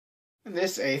In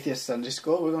this Atheist Sunday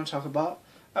School, we're going to talk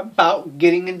about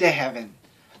getting into heaven.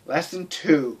 Lesson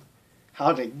 2,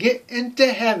 how to get into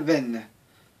heaven.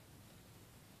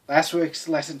 Last week's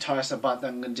lesson taught us about the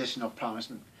unconditional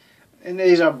promise. And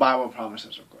these are Bible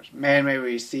promises, of course. Man may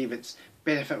receive its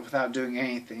benefit without doing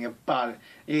anything about it,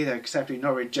 either accepting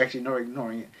nor rejecting nor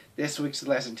ignoring it. This week's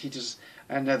lesson teaches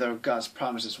another of God's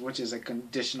promises, which is a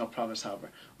conditional promise, however.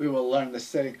 We will learn the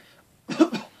setting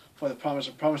for the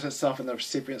promise itself, and the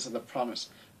recipients of the promise,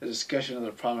 the discussion of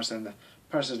the promise, and the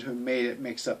person who made it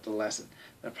makes up the lesson.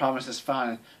 The promise is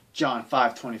found in John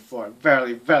 5:24.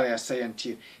 Verily, verily, I say unto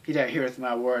you, he that heareth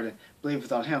my word and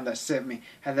believeth on him that sent me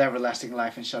hath everlasting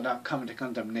life, and shall not come into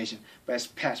condemnation, but is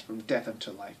passed from death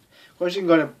unto life. Of course, you can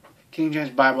go to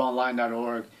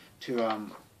KingJamesBibleOnline.org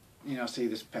to see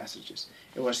these passages.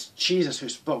 It was Jesus who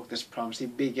spoke this promise. He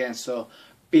began, so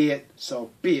be it,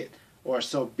 so be it. Or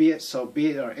so be it,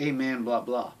 or amen, blah,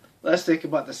 blah. Let's think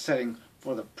about the setting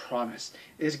for the promise.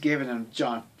 It is given in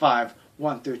John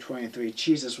 5:1-23.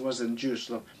 Jesus was in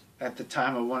Jerusalem at the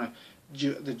time of one of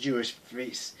the Jewish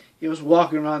feasts. He was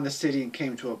walking around the city and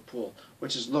came to a pool,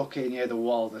 which is located near the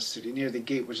wall of the city, near the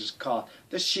gate which is called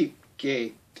the Sheep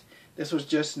Gate. This was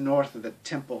just north of the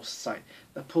temple site.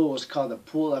 The pool was called the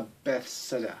Pool of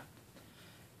Bethesda.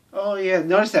 Oh yeah,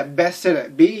 notice that Bethesda,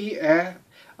 Bethesda.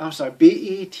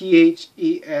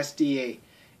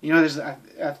 You know, there's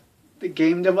the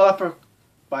game developer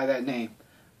by that name.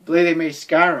 I believe they made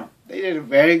Skyrim. They did a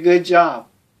very good job.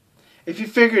 If you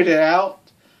figured it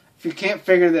out, if you can't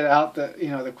figure that out,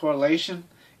 the correlation,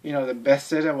 the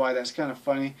Bethesda, why that's kind of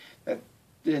funny. And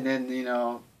then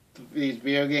these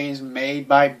video games made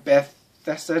by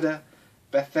Bethesda.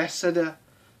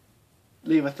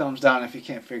 Leave a thumbs down if you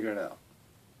can't figure it out.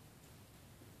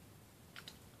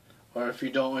 Or if you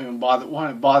don't even want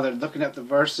to bother looking up the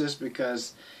verses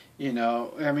because,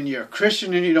 you're a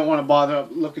Christian and you don't want to bother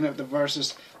looking up the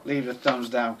verses, leave the thumbs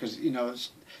down. Because,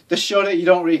 to show that you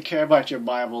don't really care about your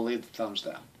Bible, leave the thumbs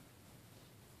down.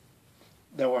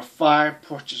 There were 5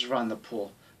 porches around the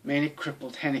pool. Many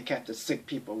crippled, handicapped, and sick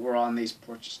people were on these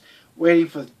porches, waiting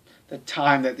for the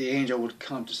time that the angel would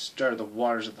come to stir the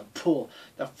waters of the pool.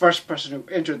 The first person who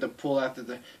entered the pool after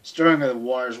the stirring of the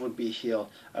waters would be healed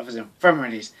of his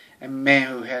infirmities. And man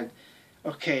who had...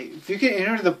 Okay, if you can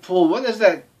enter the pool, what does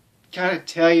that kind of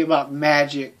tell you about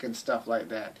magic and stuff like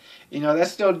that?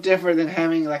 That's no different than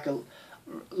having like a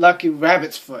lucky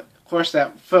rabbit's foot. Of course,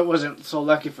 that foot wasn't so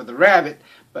lucky for the rabbit,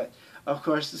 but of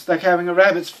course, it's like having a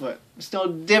rabbit's foot. It's no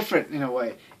different in a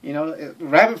way.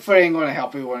 Rabbit foot ain't going to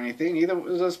help you or anything. Neither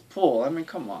is this pool. I mean,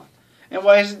 come on. And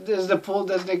why does the pool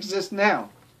doesn't exist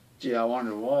now? Gee, I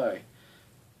wonder why.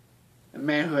 A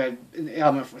man who had an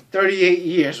ailment for 38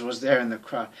 years was there in the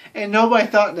crowd. And nobody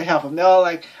thought to help him. They're all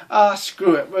like,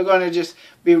 screw it. We're going to just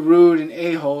be rude and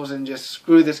a-holes and just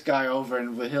screw this guy over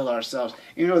and we'll heal ourselves.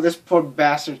 This poor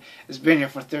bastard has been here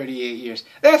for 38 years.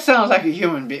 That sounds like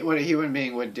what a human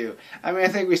being would do. I mean, I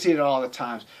think we see it all the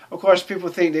times. Of course, people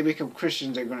think they become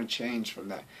Christians, they're going to change from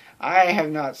that. I have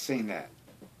not seen that.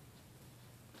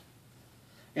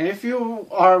 And if you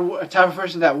are a type of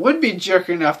person that would be jerk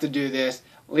enough to do this,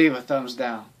 leave a thumbs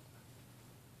down.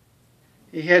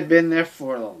 He had been there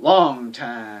for a long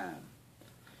time.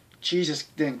 Jesus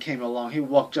then came along. He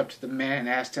walked up to the man and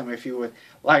asked him if he would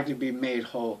like to be made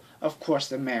whole. Of course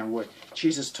the man would.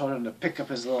 Jesus told him to pick up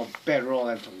his little bedroll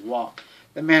and to walk.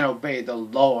 The man obeyed the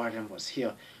Lord and was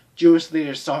healed. Jewish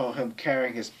leaders saw him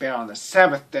carrying his bed on the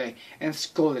Sabbath day and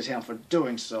scolded him for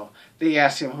doing so. They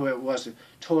asked him who it was who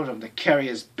told him to carry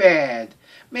his bed.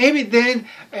 Maybe then,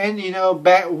 and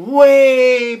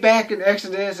way back in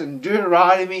Exodus and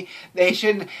Deuteronomy, they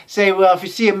shouldn't say, well, if you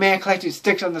see a man collecting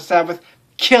sticks on the Sabbath,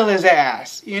 kill his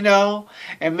ass,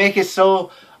 and make it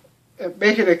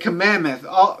a commandment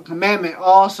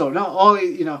also. Not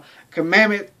only,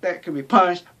 commandment that can be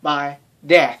punished by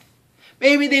death.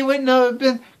 Maybe they wouldn't have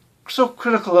been so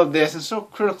critical of this and so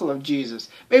critical of Jesus.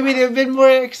 Maybe they've been more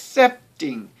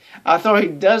accepting. Although he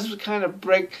does kind of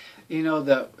break, in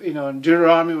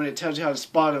Deuteronomy when it tells you how to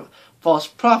spot a false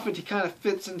prophet, he kind of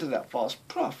fits into that false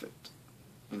prophet.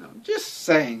 Just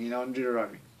saying, in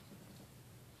Deuteronomy.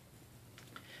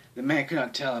 The man could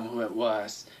not tell him who it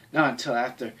was, not until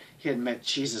after he had met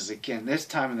Jesus again, this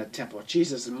time in the temple.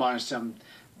 Jesus admonished him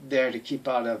there to keep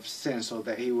out of sin so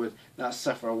that he would not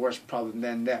suffer a worse problem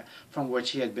than that from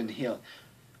which he had been healed.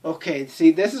 Okay,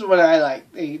 see, this is what I like.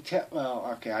 I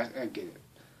get it.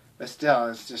 But still,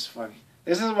 it's just funny.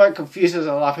 This is what confuses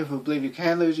a lot of people who believe you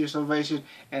can lose your salvation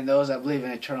and those that believe in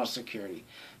eternal security.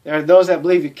 There are those that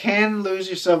believe you can lose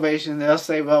your salvation. They'll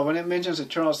say, well, when it mentions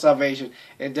eternal salvation,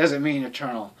 it doesn't mean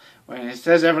eternal. When it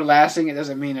says everlasting, it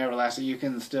doesn't mean everlasting. You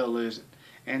can still lose it.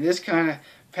 And this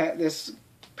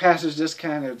passage just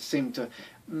kind of seemed to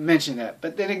mention that.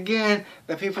 But then again,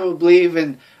 the people who believe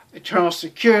in eternal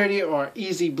security, or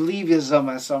easy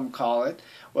believism as some call it,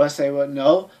 will say, well,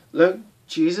 no, look,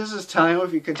 Jesus is telling you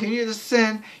if you continue to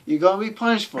sin, you're going to be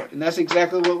punished for it. And that's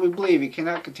exactly what we believe. You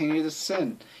cannot continue to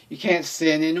sin. You can't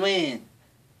sin and win.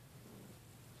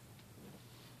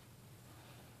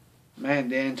 Man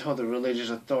then told the religious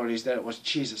authorities that it was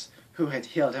Jesus who had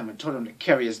healed him and told him to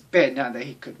carry his bed now that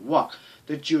he could walk.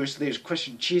 The Jewish leaders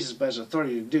questioned Jesus by his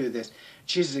authority to do this.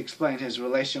 Jesus explained his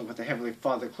relationship with the Heavenly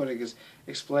Father, including his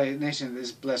explanation of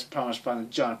this blessed promise found in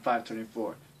John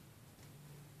 5:24.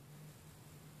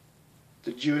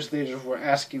 The Jewish leaders were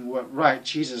asking what right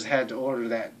Jesus had to order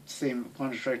that seemed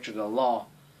contrary to the law.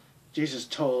 Jesus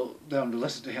told them to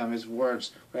listen to him. His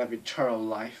words would have eternal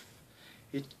life.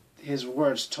 His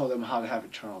words told them how to have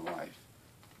eternal life.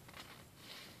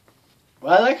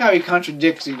 Well, I like how he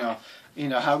contradicts,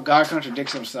 how God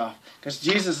contradicts himself. Because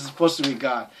Jesus is supposed to be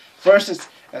God. First, it's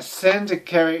a sin to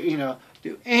carry,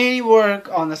 do any work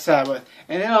on the Sabbath.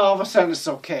 And then all of a sudden it's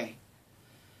okay.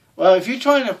 Well, if you're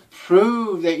trying to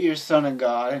prove that you're a son of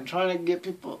God and trying to get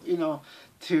people,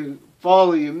 to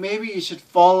follow you, maybe you should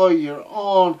follow your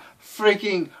own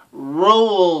freaking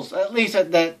rules, at least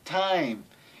at that time.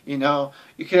 You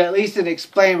could at least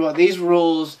explain, well, these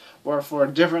rules were for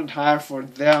a different time for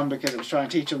them because it was trying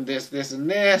to teach them this, this, and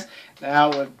this.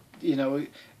 Now,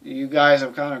 you guys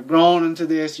have kind of grown into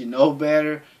this, you know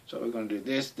better, so we're going to do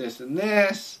this, this, and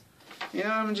this.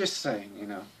 I'm just saying,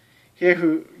 Here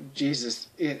who Jesus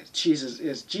is.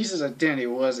 Jesus' identity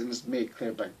was and is made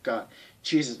clear by God.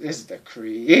 Jesus is the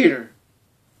Creator.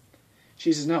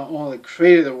 Jesus not only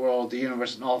created the world, the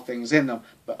universe, and all things in them,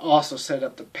 but also set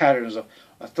up the patterns of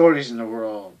authorities in the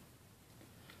world.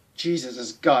 Jesus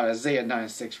is God, Isaiah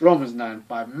 9:6, Romans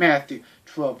 9:5, Matthew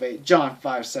 12:8, John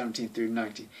 5:17 through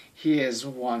 19. He is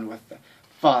one with the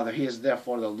Father. He is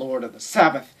therefore the Lord of the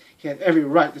Sabbath. He had every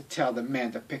right to tell the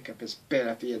man to pick up his bed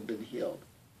if he had been healed.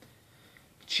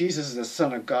 Jesus is the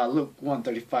Son of God, Luke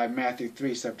 1:35, Matthew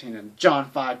 3:17, and John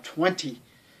 5:20.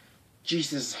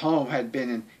 Jesus' home had been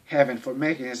in heaven for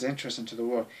making his entrance into the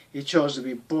world. He chose to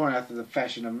be born after the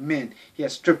fashion of men. He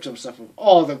had stripped himself of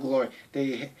all the glory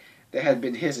that had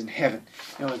been his in heaven,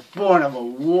 and was born of a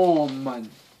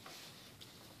woman.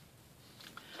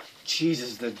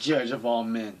 Jesus, the judge of all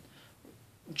men.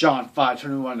 John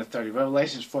 5:21-30,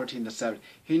 Revelations 14-7.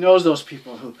 He knows those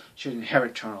people who should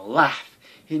inherit eternal life.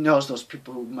 He knows those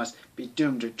people who must be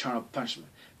doomed to eternal punishment.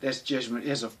 This judgment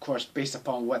is, of course, based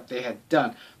upon what they had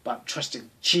done by trusting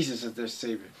Jesus as their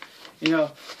Savior.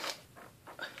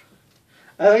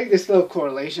 I like this little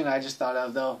correlation I just thought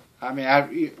of, though. I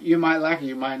mean, you might like it,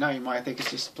 you might not. You might think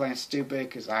it's just plain stupid,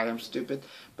 because I am stupid.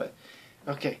 But,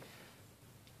 okay.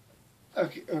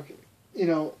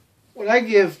 When I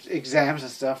give exams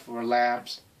and stuff for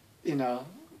labs,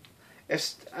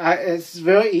 it's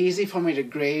very easy for me to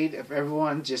grade if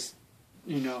everyone just,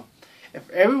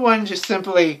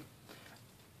 simply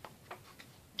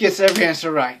gets every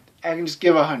answer right. I can just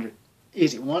give 100.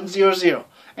 Easy. 100.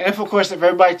 And if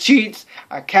everybody cheats,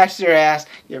 I catch their ass,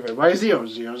 give everybody 0,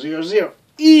 0, 0, 0.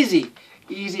 Easy.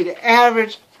 Easy to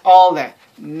average, all that.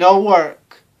 No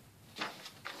work.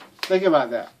 Think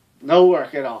about that. No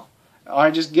work at all. Or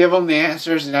I just give them the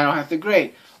answers and I don't have to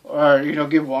grade. Or,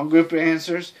 give one group of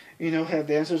answers, have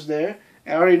the answers there.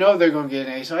 I already know they're going to get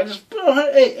an A, so I just put on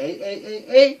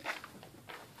A.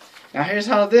 Now here's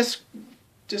how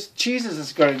just Jesus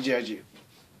is going to judge you.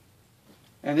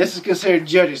 And this is considered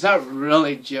judging. It's not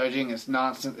really judging. It's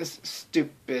nonsense. It's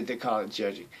stupid to call it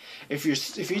judging. If you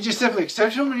just simply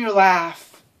accept them in your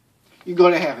life, you go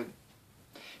to heaven.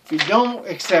 If you don't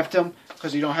accept them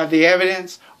because you don't have the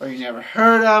evidence, or you never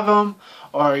heard of them,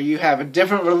 or you have a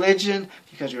different religion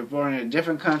because you were born in a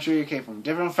different country, you came from a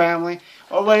different family,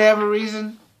 or whatever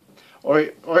reason, or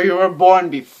you were born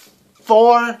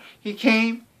before he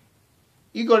came,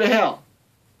 you go to hell.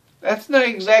 That's not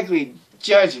exactly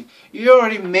judging. You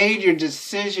already made your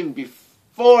decision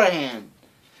beforehand.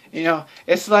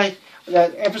 It's like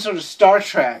that episode of Star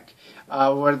Trek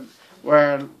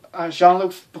where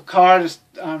Jean-Luc Picard is,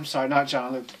 I'm sorry, not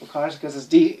Jean-Luc Picard, because it's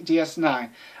DS9.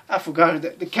 I forgot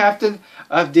the captain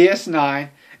of DS9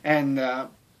 and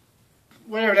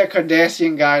whatever that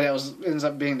Cardassian guy that ends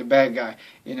up being the bad guy.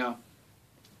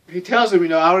 He tells him,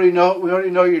 we already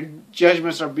know your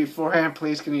judgments are beforehand.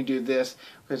 Please, can you do this?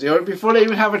 Because before they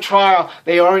even have a trial,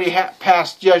 they already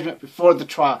passed judgment before the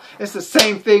trial. It's the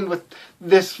same thing with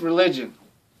this religion.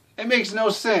 It makes no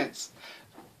sense.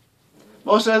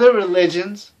 Most other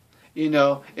religions,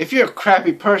 if you're a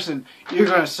crappy person, you're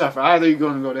going to suffer. Either you're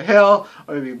going to go to hell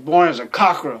or you'll be born as a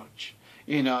cockroach.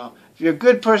 If you're a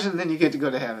good person, then you get to go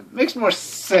to heaven. It makes more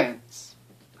sense.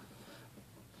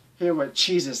 Hear what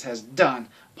Jesus has done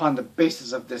upon the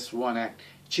basis of this one act.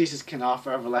 Jesus can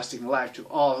offer everlasting life to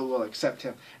all who will accept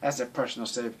him as their personal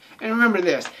Savior. And remember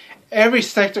this, every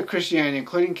sect of Christianity,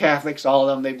 including Catholics, all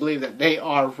of them, they believe that they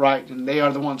are right and they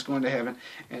are the ones going to heaven,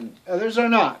 and others are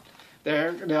not.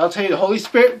 They'll tell you the Holy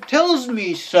Spirit tells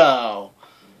me so.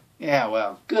 Yeah,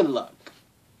 well, good luck.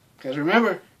 Because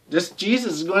remember, this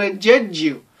Jesus is going to judge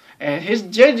you. And his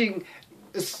judging,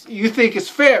 you think is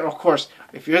fair. Of course,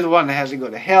 if you're the one that has to go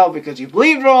to hell because you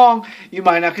believed wrong, you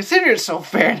might not consider it so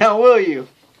fair, now will you?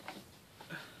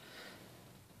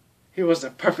 He was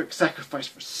the perfect sacrifice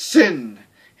for sin.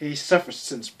 He suffered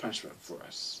sin's punishment for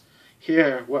us.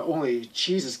 Here, what only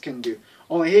Jesus can do.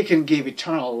 Only he can give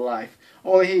eternal life.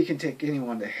 Only he can take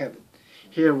anyone to heaven.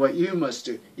 Here, what you must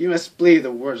do. You must believe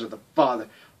the words of the Father.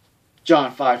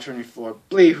 John 5:24.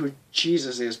 Believe who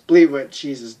Jesus is. Believe what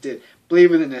Jesus did.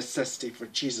 Believe in the necessity for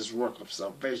Jesus' work of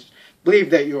salvation. Believe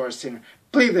that you are a sinner.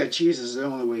 Believe that Jesus is the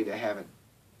only way to heaven.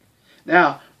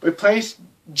 Now, replace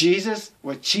Jesus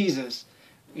with Jesus.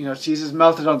 Jesus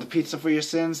melted on the pizza for your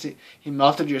sins. He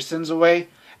melted your sins away.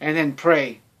 And then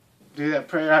pray. Do that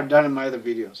prayer I've done in my other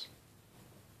videos.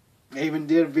 I even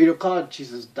did a video called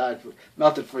Jesus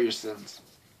melted for your sins.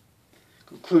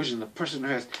 Conclusion, the person who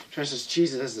has trusts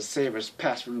Jesus as the Savior is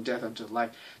passed from death unto life.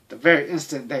 The very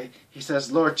instant that he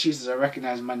says, Lord Jesus, I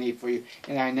recognize my need for you,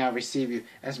 and I now receive you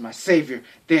as my Savior,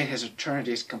 then his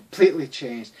eternity is completely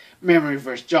changed. Memory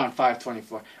verse, John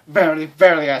 5:24. Verily,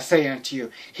 verily, I say unto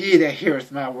you, he that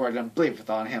heareth my word and believeth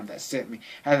on him that sent me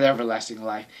hath everlasting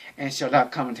life, and shall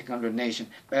not come into condemnation,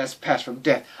 but has passed from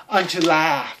death unto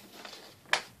life.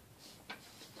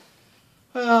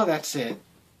 Well, that's it.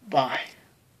 Bye.